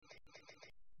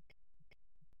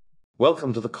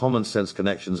Welcome to the Common Sense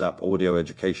Connections app audio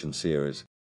education series.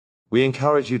 We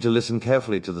encourage you to listen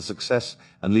carefully to the success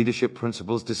and leadership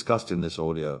principles discussed in this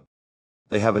audio.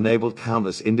 They have enabled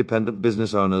countless independent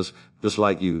business owners just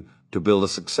like you to build a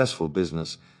successful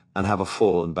business and have a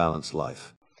full and balanced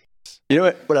life. You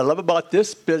know what I love about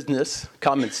this business,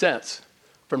 Common Sense,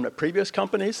 from the previous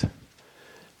companies?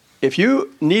 If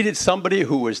you needed somebody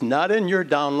who was not in your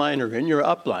downline or in your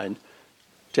upline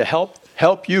to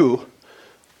help you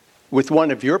with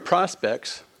one of your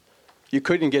prospects, you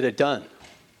couldn't get it done.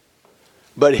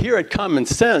 But here at Common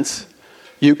Sense,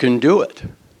 you can do it.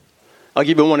 I'll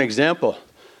give you one example.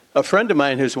 A friend of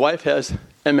mine, his wife has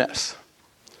MS.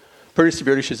 Pretty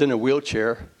severely, she's in a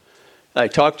wheelchair. I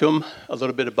talked to him a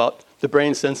little bit about the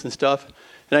brain sense and stuff,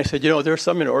 and I said, you know, there's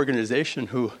some in an organization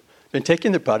who've been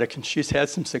taking the product and she's had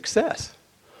some success.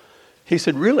 He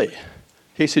said, really?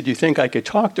 He said, do you think I could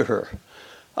talk to her?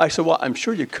 I said, well, I'm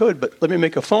sure you could, but let me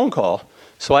make a phone call.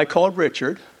 So I called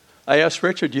Richard. I asked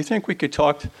Richard, do you think I could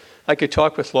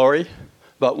talk with Lori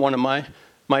about one of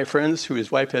my friends whose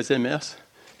wife has MS?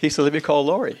 He said, let me call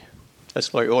Lori.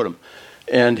 That's Lori Odom.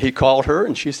 And he called her,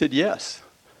 and she said yes.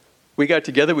 We got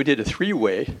together, we did a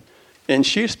three-way, and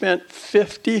she spent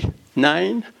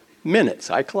 59 minutes,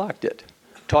 I clocked it,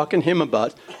 talking to him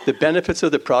about the benefits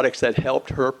of the products that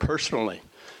helped her personally.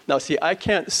 Now, see, I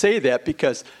can't say that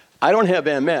because I don't have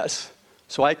MS,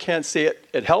 so I can't say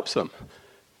it helps them.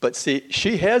 But see,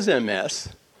 she has MS.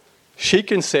 She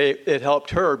can say it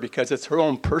helped her because it's her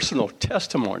own personal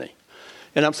testimony.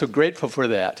 And I'm so grateful for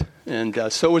that.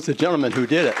 And so is the gentleman who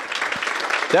did it.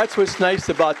 That's what's nice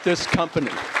about this company.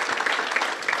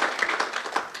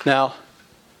 Now,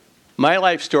 my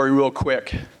life story real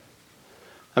quick.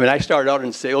 I mean, I started out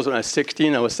in sales when I was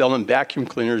 16. I was selling vacuum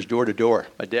cleaners door to door.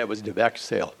 My dad was a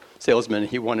vacuum salesman, and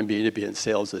he wanted me to be in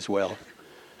sales as well.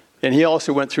 And he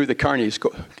also went through the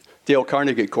Dale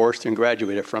Carnegie course and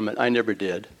graduated from it. I never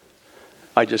did.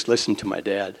 I just listened to my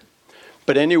dad.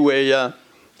 But anyway,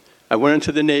 I went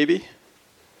into the Navy.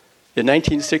 In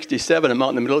 1967, I'm out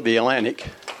in the middle of the Atlantic.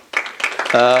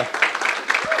 I'm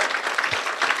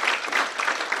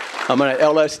on an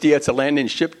LSD at the landing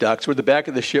ship docks where the back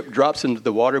of the ship drops into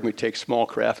the water and we take small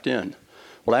craft in.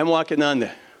 Well, I'm walking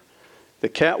on the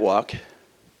catwalk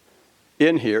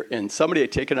in here, and somebody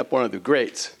had taken up one of the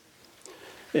grates.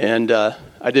 And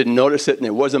I didn't notice it, and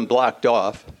it wasn't blocked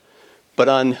off. But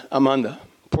I'm on the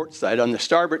port side. On the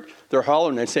starboard, they're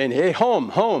hollering and saying, hey, home,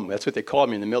 home. That's what they called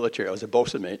me in the military. I was a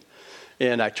bosun mate.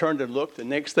 And I turned and looked. The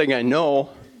next thing I know,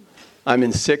 I'm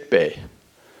in sick bay.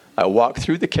 I walked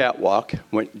through the catwalk,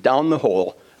 went down the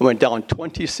hole, went down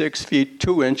 26 feet,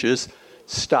 2 inches,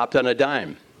 stopped on a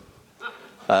dime.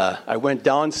 I went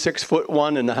down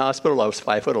 6'1" in the hospital. I was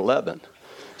 5'11".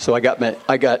 So I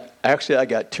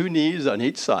got 2 knees on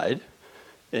each side,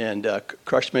 and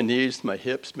crushed my knees, my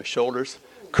hips, my shoulders,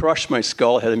 crushed my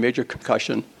skull, had a major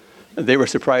concussion. They were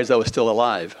surprised I was still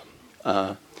alive.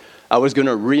 I was going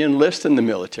to re-enlist in the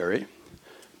military,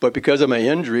 but because of my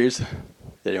injuries,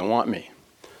 they didn't want me.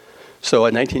 So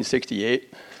in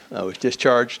 1968, I was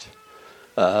discharged,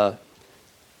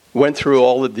 went through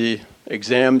all of the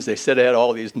exams. They said I had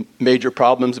all these major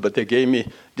problems, but they gave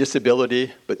me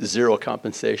disability, but zero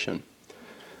compensation.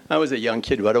 I was a young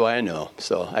kid, what do I know?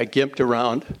 So I gimped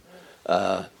around,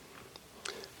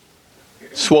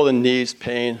 swollen knees,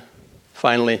 pain.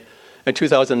 Finally, in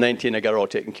 2019, I got it all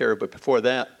taken care of, but before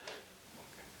that,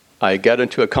 I got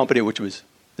into a company which was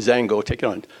Zango, take it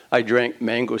on. I drank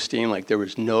mangosteen like there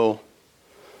was no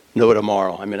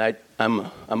tomorrow. I mean, I'm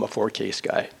a 4-case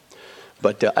guy.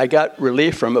 But I got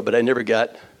relief from it, but I never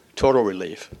got total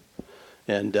relief.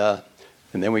 And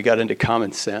then we got into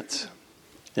Common Sense.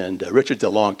 And Richard's a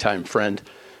longtime friend,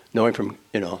 knowing from,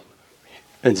 and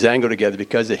Zango together.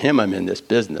 Because of him, I'm in this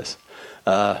business.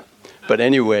 But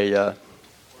anyway,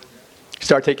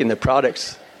 start taking the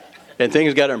products, and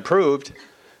things got improved.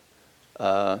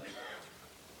 But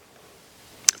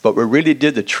what really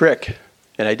did the trick,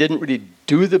 and I didn't really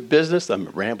do the business, I'm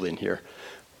rambling here,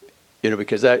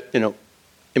 because in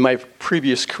my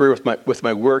previous career with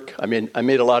my work, I mean, I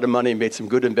made a lot of money, made some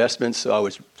good investments, so I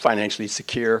was financially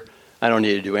secure. I don't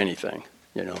need to do anything,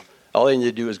 All I need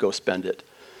to do is go spend it.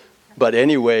 But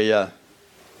anyway,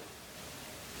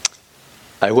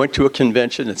 I went to a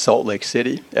convention in Salt Lake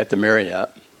City at the Marriott,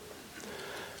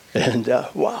 and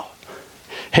wow,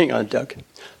 hang on, Doug.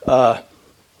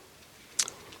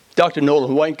 Dr.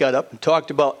 Nolan White got up and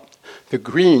talked about the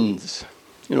greens.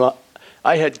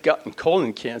 I had gotten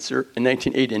colon cancer in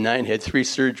 1989, had 3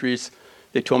 surgeries.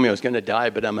 They told me I was going to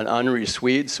die, but I'm an honorary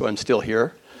Swede, so I'm still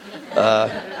here.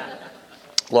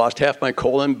 Lost half my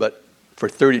colon, but for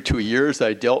 32 years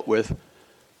I dealt with,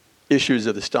 issues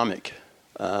of the stomach.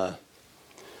 Where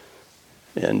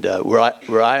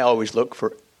I always look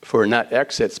for not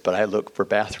exits, but I look for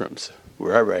bathrooms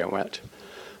wherever I went.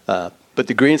 But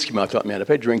the greens came out. I thought, man, if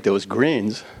I drink those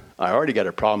greens, I already got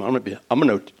a problem. I'm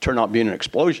going to turn out being an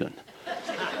explosion.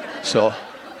 So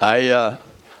I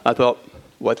thought,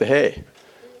 what the hey?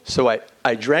 So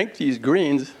I drank these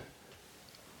greens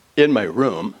in my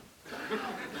room,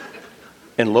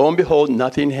 and lo and behold,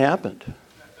 nothing happened.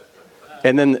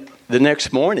 And then the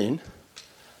next morning,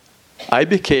 I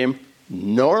became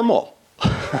normal.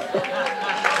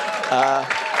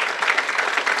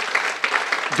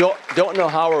 Don't know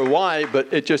how or why,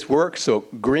 but it just works. So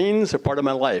greens are part of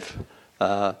my life.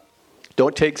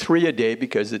 Don't take 3 a day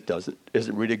because it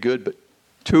isn't really good, but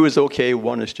 2 is okay,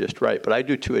 1 is just right. But I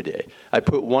do 2 a day. I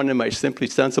put 1 in my Simply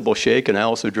Sensible shake, and I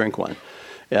also drink 1.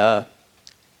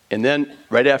 And then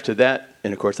right after that,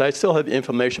 and of course I still have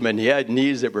inflammation in my knee. I had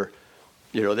knees that were,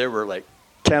 they were like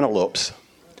cantaloupes,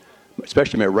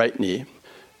 especially my right knee.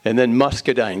 And then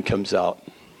muscadine comes out.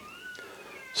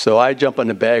 So I jump on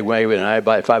the bag wagon and I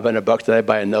buy $500, and I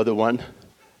buy another one.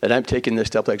 And I'm taking this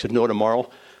stuff like I said, no tomorrow.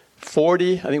 I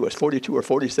think it was 42 or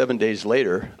 47 days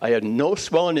later, I had no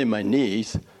swelling in my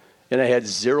knees, and I had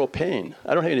 0 pain.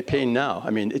 I don't have any pain now.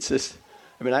 I mean,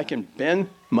 I can bend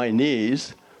my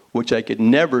knees, which I could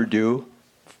never do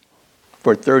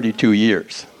for 32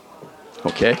 years.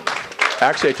 Okay?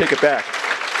 Actually, I take it back.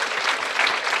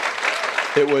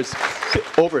 It was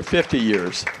over 50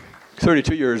 years.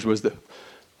 32 years was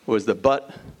the butt.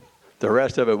 The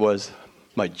rest of it was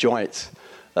my joints.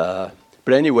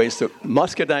 But anyway, so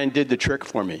muscadine did the trick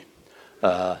for me.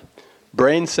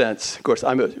 Brain sense, of course,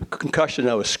 I'm a concussion.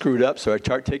 I was screwed up, so I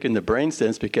started taking the brain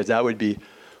sense because I would be,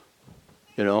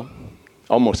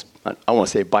 almost, I won't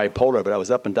say bipolar, but I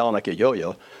was up and down like a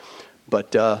yo-yo.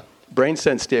 But brain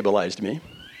sense stabilized me.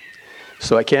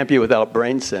 So I can't be without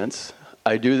brain sense.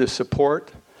 I do the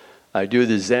support. I do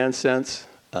the Zen sense.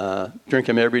 Drink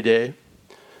them every day.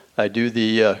 I do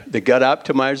the gut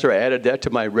optimizer. I added that to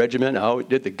my regimen. I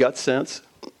did the gut sense.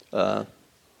 I'm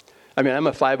a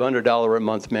 $500 a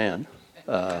month man.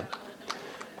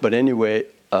 But anyway,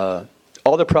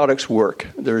 all the products work.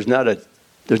 There's not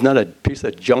a piece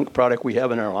of junk product we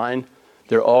have in our line.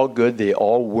 They're all good. They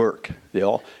all work. They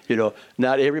all,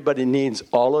 not everybody needs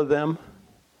all of them,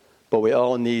 but we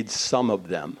all need some of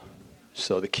them.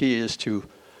 So the key is to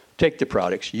take the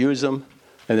products, use them,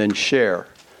 and then share.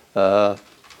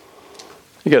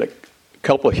 You got a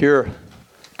couple here,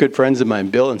 good friends of mine,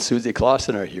 Bill and Susie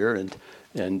Clausen are here,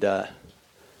 and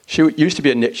she used to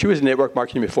be she was in network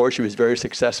marketing before. She was very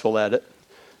successful at it,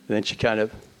 and then she kind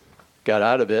of got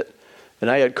out of it. And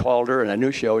I had called her, and I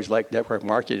knew she always liked network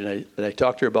marketing, and I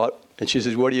talked to her about, and she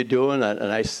says, "What are you doing?"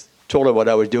 And I told her what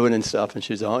I was doing and stuff, and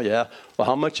she said, "Oh yeah, well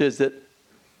how much is it?"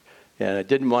 And I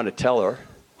didn't want to tell her,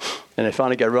 and I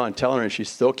finally got around telling her, and she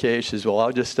said, "Okay." She says, "Well,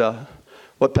 I'll just."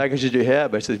 What packages do you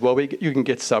have? I said, well, you can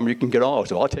get some, you can get all.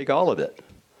 So I'll take all of it.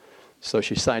 So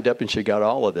she signed up and she got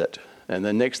all of it. And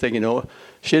the next thing you know,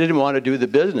 she didn't want to do the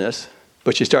business,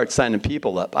 but she started signing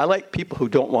people up. I like people who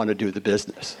don't want to do the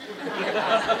business.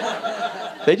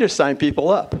 They just sign people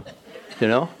up,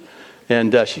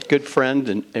 And she's a good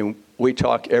friend, and we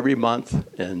talk every month.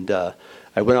 And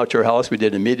I went out to her house. We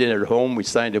did a meeting at her home. We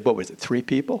signed up, 3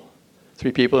 people?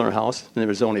 3 people in her house, and there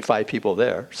was only 5 people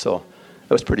there. So that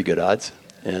was pretty good odds.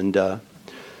 And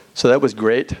so that was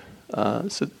great.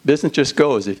 So business just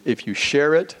goes. If you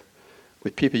share it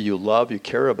with people you love, you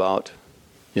care about,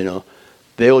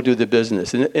 they will do the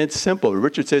business. And it's simple.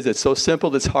 Richard says it's so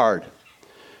simple it's hard.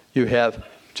 You have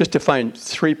just to find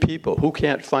 3 people. Who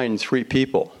can't find 3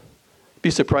 people?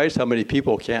 Be surprised how many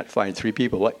people can't find 3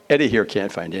 people. Well, Eddie here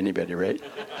can't find anybody, right?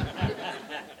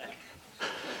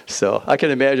 So I can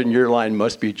imagine your line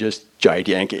must be just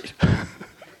gigantic.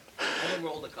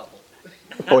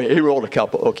 Oh, yeah, he rolled a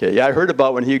couple. Okay. Yeah, I heard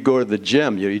about when he'd go to the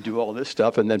gym, you do all this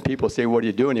stuff, and then people say, what do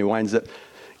you do? And he winds up,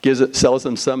 sells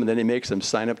them some, and then he makes them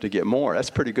sign up to get more. That's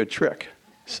a pretty good trick.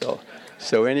 So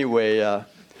anyway,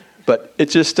 but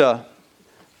it's just,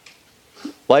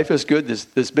 life is good.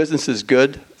 This business is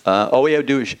good. All we have to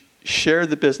do is share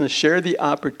the business, share the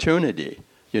opportunity.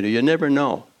 You never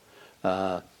know.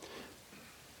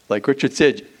 Like Richard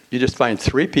said, you just find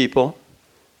 3 people,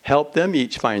 help them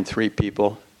each find 3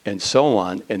 people, and so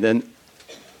on, and then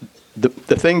the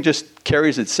thing just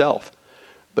carries itself.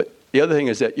 But the other thing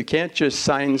is that you can't just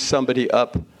sign somebody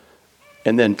up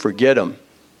and then forget them.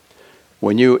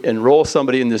 When you enroll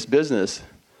somebody in this business,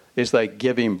 it's like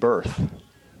giving birth.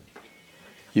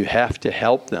 You have to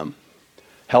help them.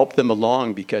 help them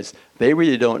along, because they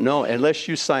really don't know unless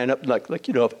you sign up. Like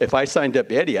you know, if I signed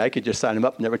up Eddie, I could just sign him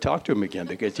up and never talk to him again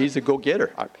because he's a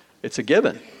go-getter. It's a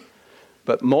given.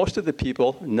 But most of the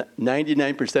people,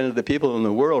 99% of the people in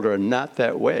the world are not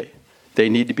that way. They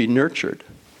need to be nurtured.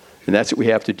 And that's what we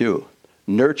have to do.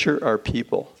 Nurture our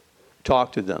people.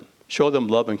 Talk to them. Show them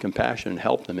love and compassion and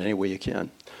help them any way you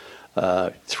can.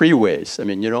 3 ways. I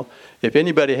mean, you know, if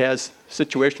anybody has a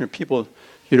situation where people,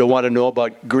 you don't want to know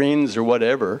about greens or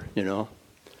whatever, you know,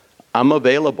 I'm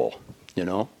available, you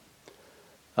know.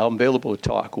 I'm available to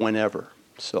talk whenever.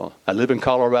 So I live in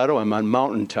Colorado. I'm on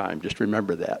mountain time. Just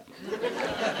remember that.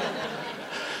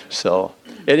 So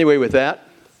anyway, with that,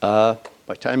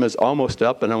 my time is almost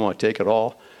up, and I don't want to take it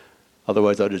all.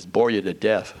 Otherwise, I'll just bore you to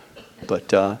death.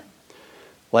 But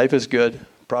life is good.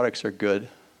 Products are good.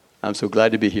 I'm so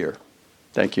glad to be here.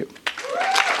 Thank you.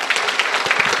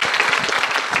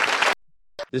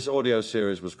 This audio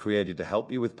series was created to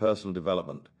help you with personal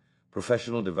development,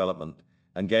 professional development,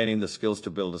 and gaining the skills to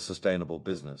build a sustainable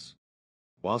business.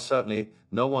 While certainly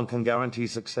no one can guarantee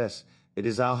success, it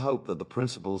is our hope that the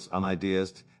principles and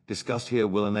ideas discussed here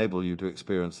will enable you to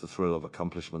experience the thrill of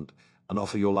accomplishment and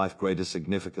offer your life greater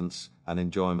significance and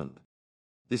enjoyment.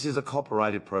 This is a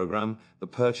copyrighted program. The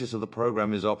purchase of the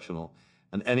program is optional,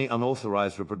 and any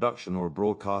unauthorized reproduction or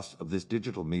broadcast of this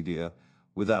digital media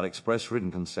without express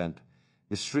written consent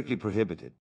is strictly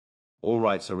prohibited. All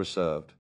rights are reserved.